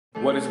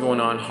What is going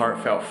on,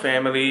 heartfelt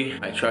family?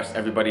 I trust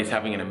everybody's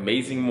having an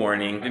amazing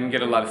morning. Didn't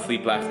get a lot of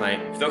sleep last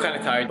night. Still kind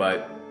of tired,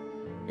 but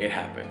it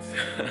happens.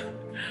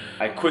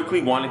 I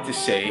quickly wanted to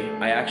say,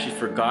 I actually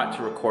forgot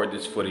to record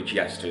this footage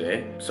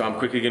yesterday, so I'm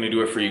quickly gonna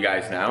do it for you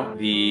guys now.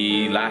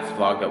 The last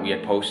vlog that we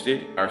had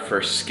posted, our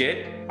first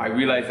skit, I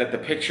realized that the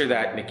picture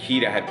that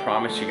Nikita had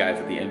promised you guys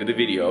at the end of the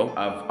video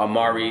of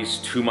Amari's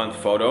 2-month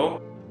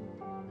photo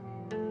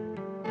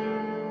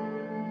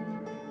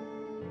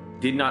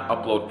did not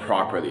upload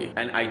properly.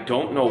 And I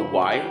don't know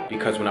why,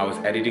 because when I was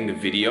editing the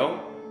video,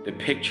 the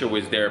picture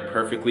was there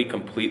perfectly,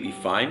 completely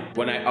fine.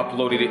 When I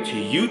uploaded it to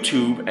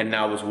YouTube and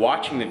now was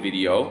watching the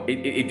video,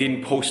 it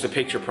didn't post the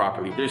picture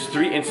properly. There's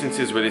 3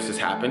 instances where this has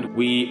happened.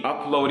 We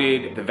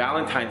uploaded the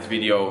Valentine's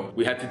video,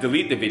 we had to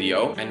delete the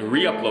video and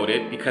re-upload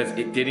it because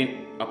it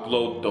didn't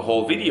upload the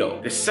whole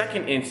video. The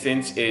second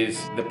instance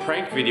is the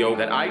prank video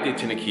that I did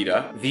to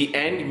Nikita. The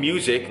end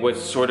music was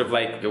sort of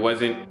like, it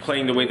wasn't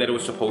playing the way that it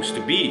was supposed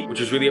to be, which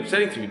was really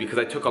upsetting to me because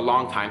I took a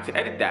long time to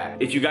edit that.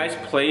 If you guys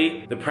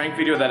play the prank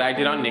video that I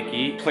did on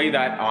Nikki, play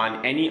that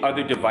on any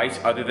other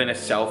device other than a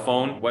cell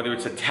phone, whether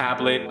it's a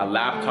tablet, a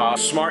laptop,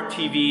 smart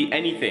TV,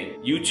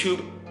 anything,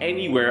 YouTube,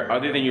 anywhere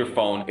other than your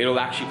phone, it'll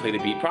actually play the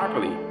beat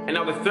properly. And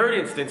now the third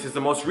instance is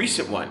the most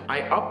recent one.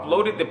 I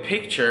uploaded the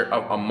picture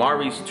of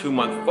Amari's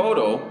 2-month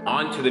photo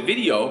onto the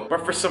video,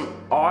 but for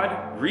some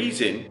odd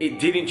reason, it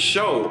didn't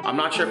show. I'm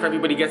not sure if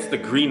everybody gets the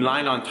green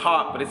line on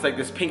top, but it's like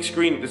this pink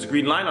screen with this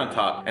green line on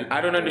top, and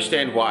I don't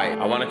understand why.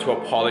 I wanted to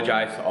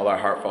apologize to all our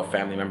heartfelt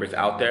family members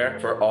out there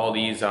for all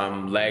these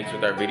lags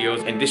with our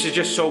videos, and this is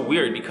just so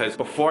weird because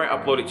before I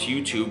upload it to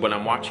YouTube, when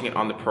I'm watching it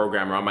on the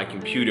program or on my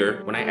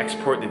computer, when I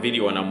export the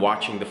video and I'm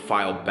watching the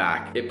file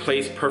back, it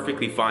plays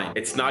perfectly fine.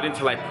 It's not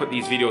until I put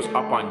these videos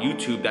up on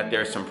YouTube that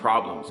there's some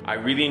problems. I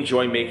really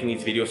enjoy making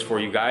these videos for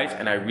you guys,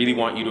 and I really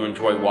want you to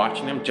enjoy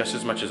watching them just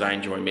as much as I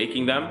enjoy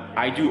making them.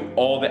 I do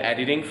all the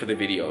editing for the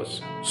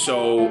videos.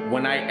 So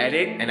when I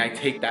edit and I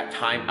take that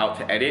time out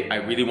to edit, I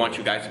really want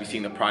you guys to be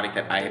seeing the product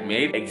that I have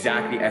made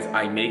exactly as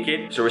I make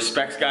it. So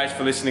respects guys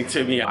for listening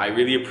to me. I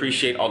really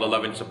appreciate all the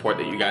love and support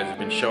that you guys have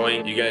been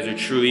showing. You guys are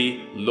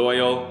truly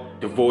loyal,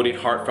 devoted,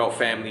 heartfelt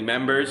family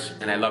members,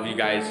 and I love you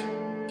guys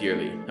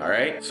dearly. All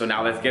right, so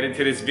now let's get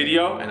into this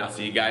video and I'll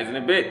see you guys in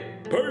a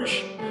bit.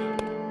 Peace.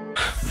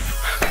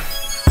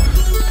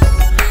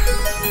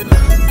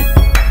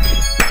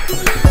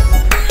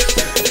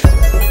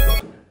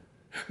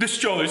 The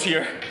stroller's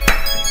here.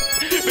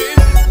 Babe,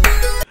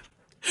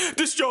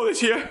 the stroller's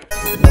here.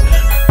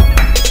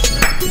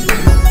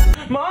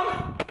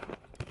 Mom,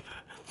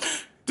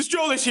 the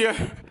stroller's here.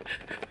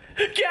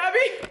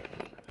 Gabby,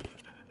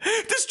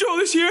 the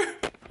stroller's here.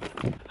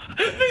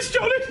 The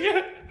stroller's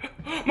here.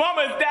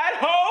 Mama, is that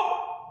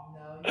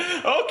home?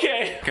 No.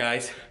 Okay.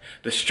 Guys,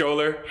 the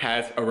stroller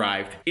has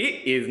arrived.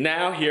 It is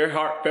now here,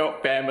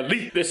 heartfelt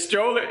family. The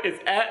stroller is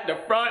at the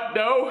front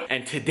door.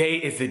 And today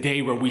is the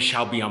day where we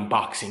shall be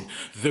unboxing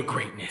the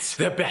greatness,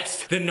 the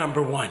best, the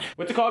 #1.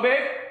 What's it called,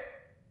 babe?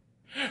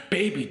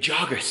 Baby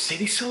Jogger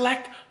City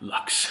Select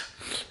Luxe.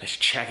 Let's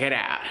check it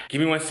out.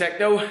 Give me 1 sec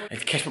though.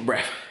 Let's catch my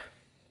breath.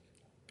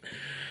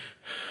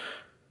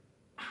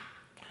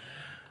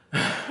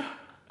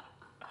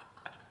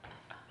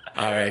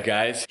 All right,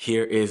 guys,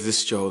 here is the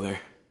stroller.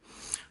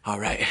 All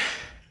right,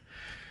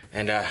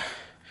 and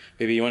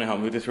baby, you wanna help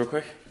move this real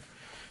quick?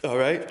 All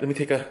right, let me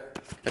take a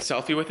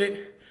selfie with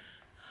it.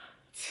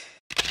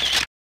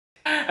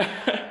 All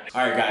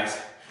right,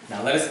 guys,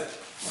 now let's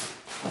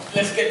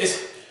get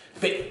this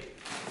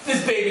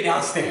baby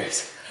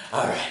downstairs.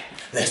 All right,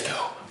 let's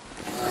go.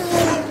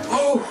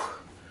 Oh,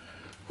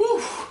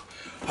 whew.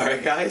 All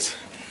right, guys,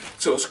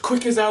 so as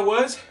quick as I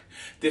was,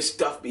 this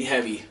stuff be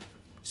heavy.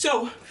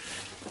 So,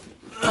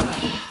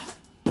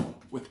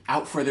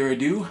 without further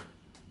ado,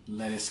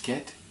 let us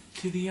get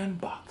to the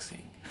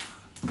unboxing.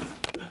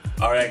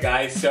 All right,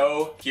 guys,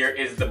 so here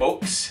is the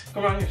box.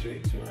 Come around here,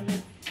 sweetie. Come around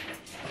here.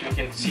 You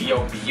can see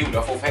your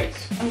beautiful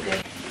face.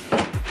 Okay.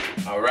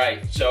 All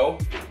right, so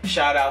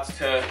shout outs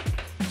to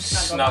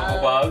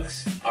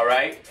Snugglebugs. All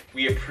right,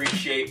 we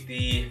appreciate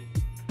the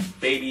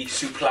baby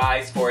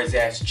supplies for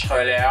the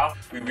stroller.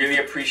 We really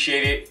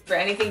appreciate it. For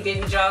anything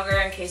Baby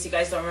Jogger, in case you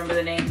guys don't remember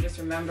the name, just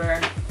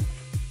remember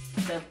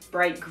the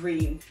bright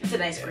green. It's a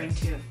nice green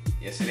too.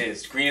 Yes, it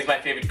is. Green is my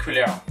favorite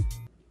couleur.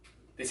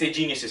 They say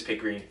geniuses pick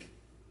green.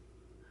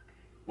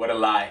 What a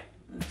lie.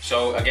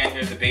 So again,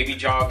 here's the Baby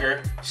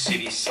Jogger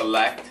City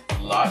Select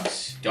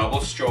Luxe double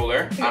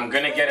stroller. I'm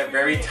gonna get a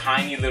very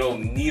tiny little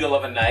needle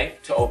of a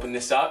knife to open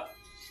this up.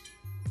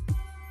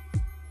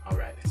 All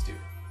right, let's do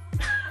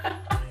it.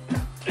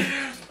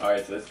 All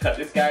right, so let's cut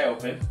this guy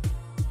open.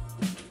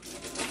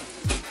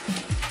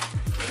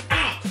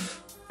 Ow!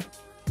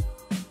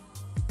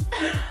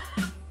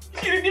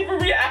 She didn't even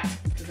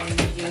react. Because I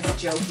knew you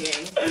was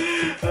joking.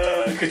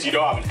 Because you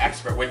know I'm an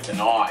expert with the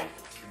knife.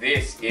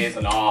 This is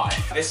a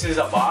knife. This is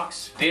a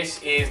box. This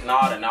is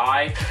not a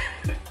knife.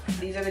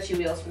 These are the 2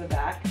 wheels for the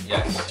back.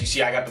 Yes. You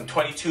see I got them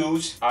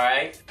 22s, all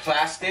right?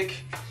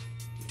 Plastic,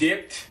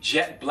 dipped,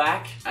 jet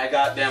black. I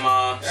got them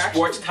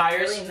sports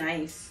tires. Really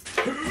nice.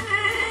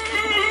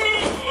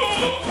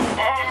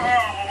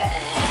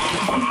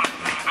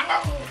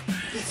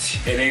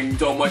 It ain't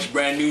so much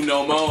brand new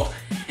no more.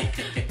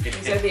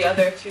 These are the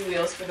other 2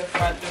 wheels for the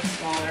front, they're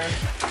smaller.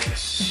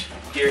 Yes.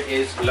 Here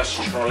is La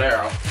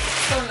Strollero.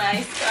 So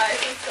nice, guys.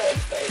 I'm so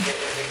excited.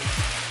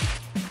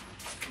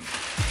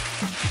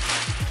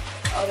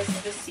 Oh, this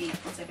is the seat.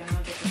 One second, I'm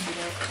gonna get the seat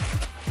out.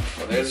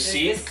 So there's the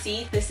seat. This is the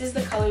seat. This is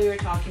the color we were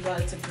talking about.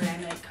 It's a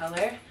granite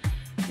color.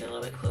 Get a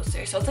little bit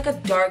closer. So it's like a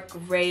dark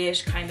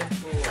grayish kind of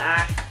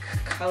black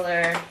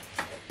color.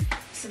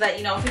 So that,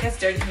 you know, if it gets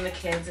dirty from the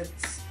kids,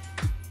 it's,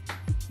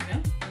 you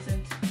know,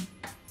 doesn't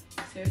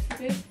seriously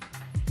babe?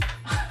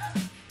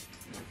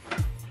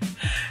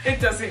 It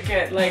doesn't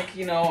get like,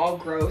 you know, all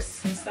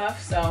gross and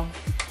stuff. So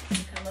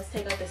let's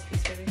take out this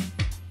piece, baby.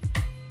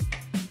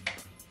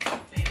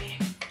 Baby.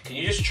 Can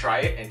you just try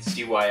it and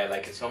see why I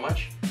like it so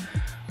much?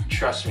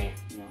 Trust me.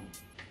 No.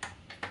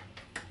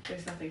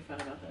 There's nothing fun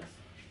about this.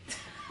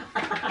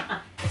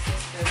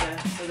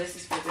 This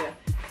is for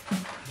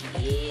the,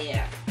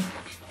 yeah.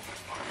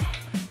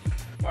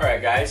 All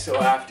right, guys,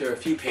 so after a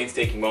few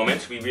painstaking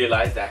moments, we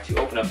realized that to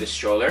open up this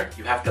stroller,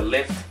 you have to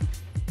lift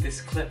this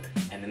clip,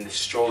 and then the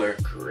stroller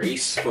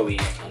gracefully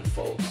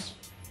unfolds.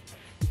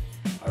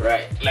 All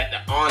right, let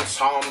the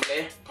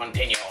ensemble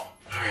continue.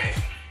 All right,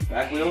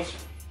 back wheels.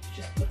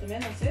 Just put them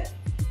in, that's it?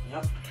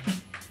 Yep.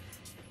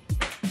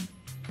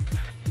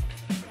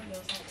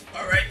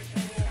 All right.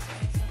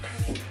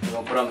 We're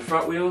gonna put on the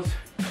front wheels.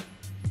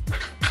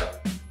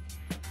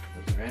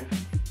 Those are in.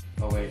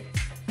 Oh wait,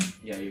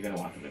 yeah, you're gonna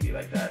want them to be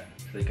like that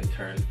so they can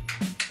turn.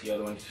 The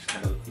other ones just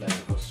kind of let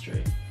it go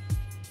straight.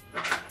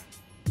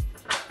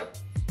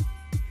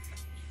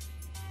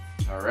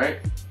 All right,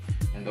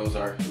 and those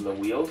are the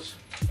wheels.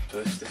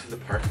 So this is the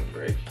parking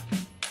brake.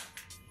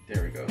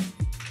 There we go.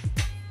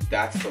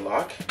 That's the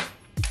lock.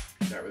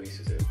 That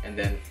releases it. And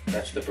then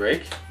that's the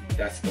brake.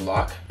 That's the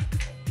lock.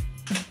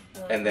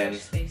 And then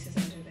spaces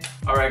under there.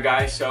 All right,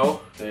 guys,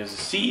 so there's a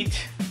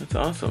seat. That's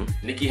awesome.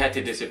 Nikki had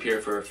to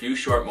disappear for a few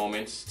short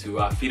moments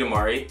to feed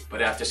Amari,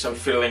 but after some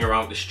fiddling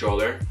around with the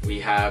stroller, we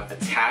have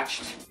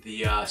attached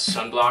the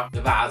sunblock,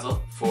 the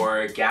Basel,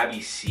 for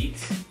Gabby's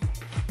seat.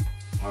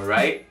 All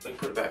right, let me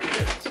put it back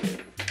here. Let's see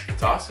it.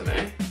 It's awesome,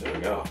 eh? There we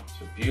go.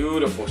 It's a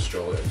beautiful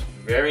stroller. It's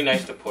very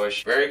nice to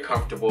push, very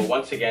comfortable.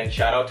 Once again,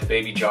 shout out to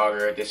baby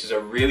Jogger. This is a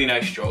really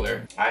nice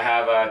stroller. I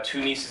have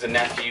 2 nieces and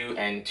nephew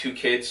and 2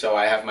 kids, so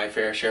I have my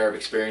fair share of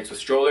experience with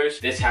strollers.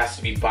 This has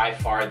to be by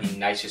far the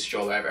nicest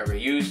stroller I've ever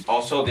used.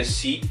 Also, this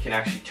seat can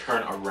actually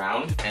turn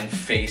around and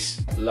face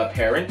the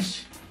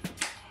parents.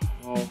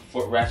 Oh,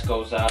 footrest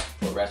goes up,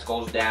 footrest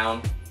goes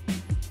down.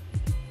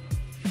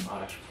 Oh,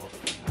 that's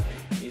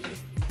easy.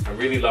 I'm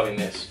really loving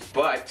this.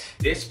 But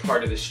this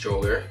part of the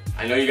stroller,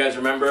 I know you guys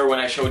remember when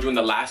I showed you in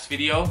the last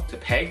video, the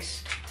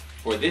pegs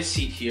for this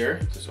seat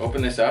here. Just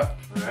open this up.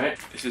 All right,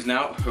 this is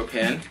now hook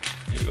in.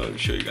 Here we go, let me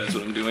show you guys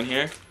what I'm doing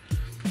here.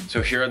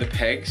 So here are the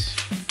pegs.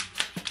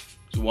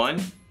 There's one,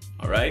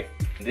 all right.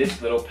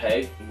 This little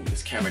peg, move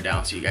this camera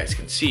down so you guys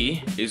can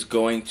see, is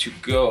going to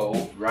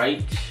go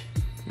right.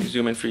 Let me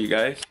zoom in for you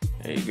guys.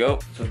 There you go.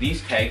 So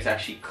these pegs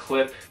actually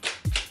clip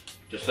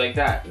just like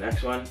that. The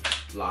next one,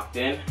 locked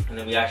in. And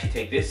then we actually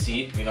take this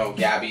seat. You know,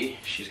 Gabby,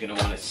 she's gonna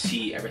wanna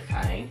see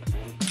everything.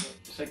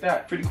 Just like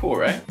that. Pretty cool,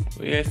 right? What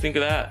do you guys think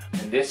of that?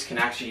 And this can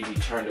actually be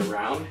turned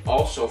around,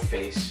 also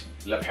face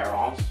Les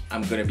Parents.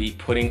 I'm gonna be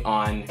putting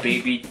on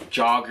baby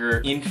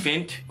Jogger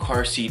infant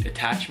car seat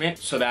attachment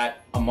so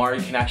that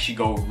Amari can actually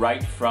go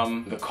right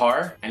from the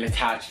car and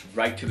attach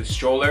right to the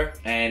stroller.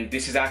 And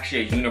this is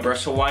actually a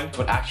universal one,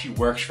 so it actually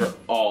works for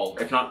all,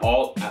 if not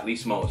all, at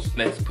least most.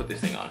 Let's put this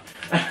thing on.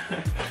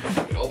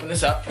 I'm gonna open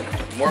this up,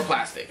 more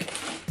plastic.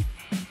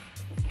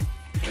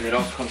 And it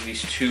also comes with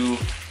these 2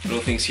 little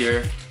things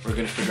here. We're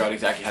gonna figure out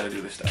exactly how to do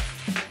this stuff.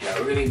 Yeah,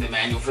 we're gonna need the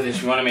manual for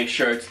this. We wanna make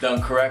sure it's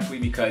done correctly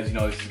because, you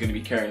know, this is gonna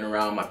be carrying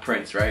around my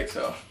prints, right?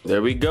 So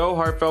there we go,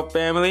 Heartfelt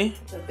family.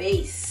 The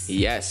base.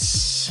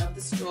 Yes. Of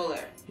the stroller.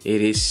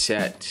 It is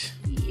set.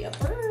 Yep.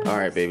 All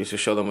right, baby, so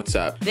show them what's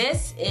up.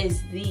 This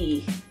is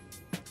the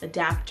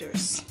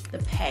adapters, the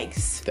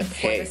pegs. The pegs.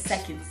 For the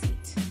second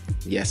seat.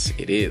 Yes,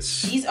 it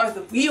is. These are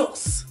the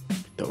wheels.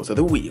 Those are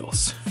the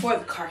wheels. For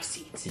the car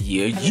seat.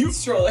 Yeah, the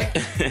stroller.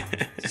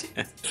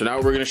 So now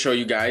what we're gonna show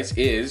you guys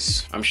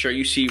is, I'm sure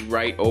you see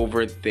right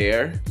over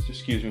there,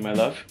 excuse me, my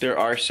love. There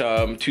are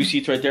some 2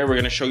 seats right there. We're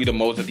gonna show you the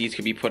modes that these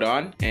can be put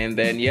on. And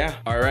then, yeah.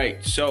 All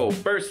right, so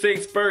first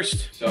things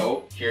first.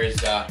 So here's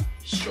the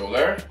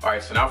stroller. All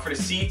right, so now for the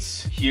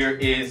seats, here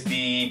is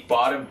the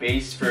bottom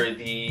base for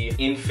the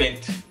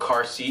infant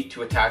car seat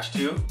to attach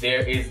to.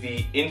 There is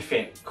the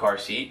infant car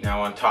seat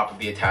now on top of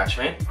the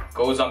attachment.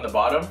 Goes on the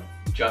bottom,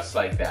 just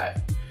like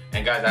that.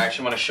 And guys, I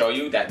actually want to show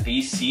you that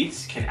these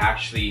seats can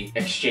actually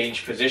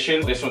exchange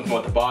position. This one can go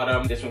at the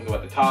bottom, this one can go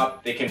at the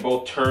top. They can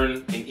both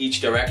turn in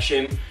each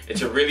direction.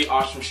 It's a really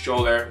awesome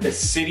stroller. The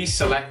City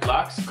Select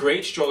Luxe,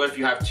 great stroller if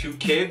you have 2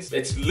 kids.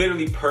 It's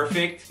literally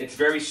perfect. It's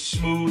very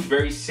smooth,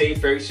 very safe,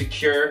 very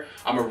secure.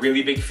 I'm a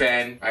really big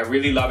fan. I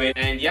really love it.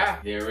 And yeah,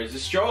 there is the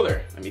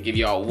stroller. Let me give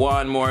y'all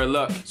one more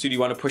look. So do you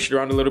want to push it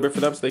around a little bit for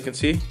them so they can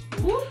see?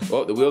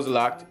 Oh, the wheels are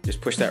locked. Just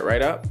push that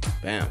right up.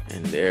 Bam.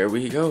 And there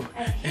we go.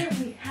 And here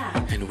we have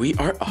Yeah. And we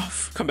are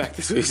off. Come back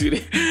this way,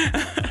 sweetie.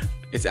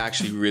 It's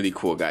actually really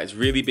cool, guys.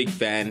 Really big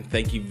fan.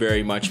 Thank you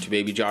very much to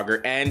Baby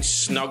Jogger and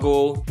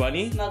Snuggle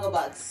Bunny. Snuggle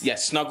Bugs.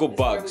 Yes, Snuggle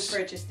Bugs.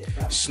 Where we purchased it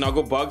from.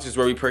 Snuggle Bugs is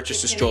where we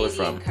purchased the stroller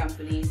from.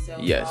 Company, so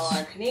yes. For all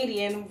our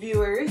Canadian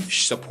viewers.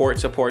 Support,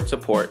 support,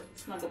 support.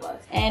 Snuggle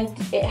Bugs. And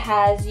it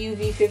has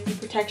UV 50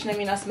 protection. I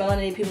mean, us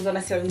melanated people don't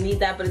necessarily need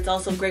that, but it's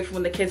also great for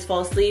when the kids fall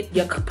asleep.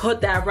 You could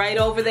put that right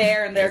over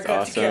there and they're good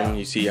awesome. to go.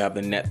 You see you have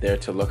the net there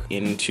to look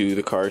into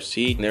the car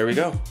seat. And there we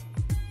go.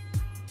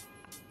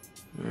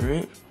 All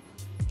right.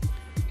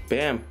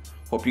 Bam.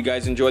 Hope you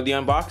guys enjoyed the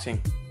unboxing.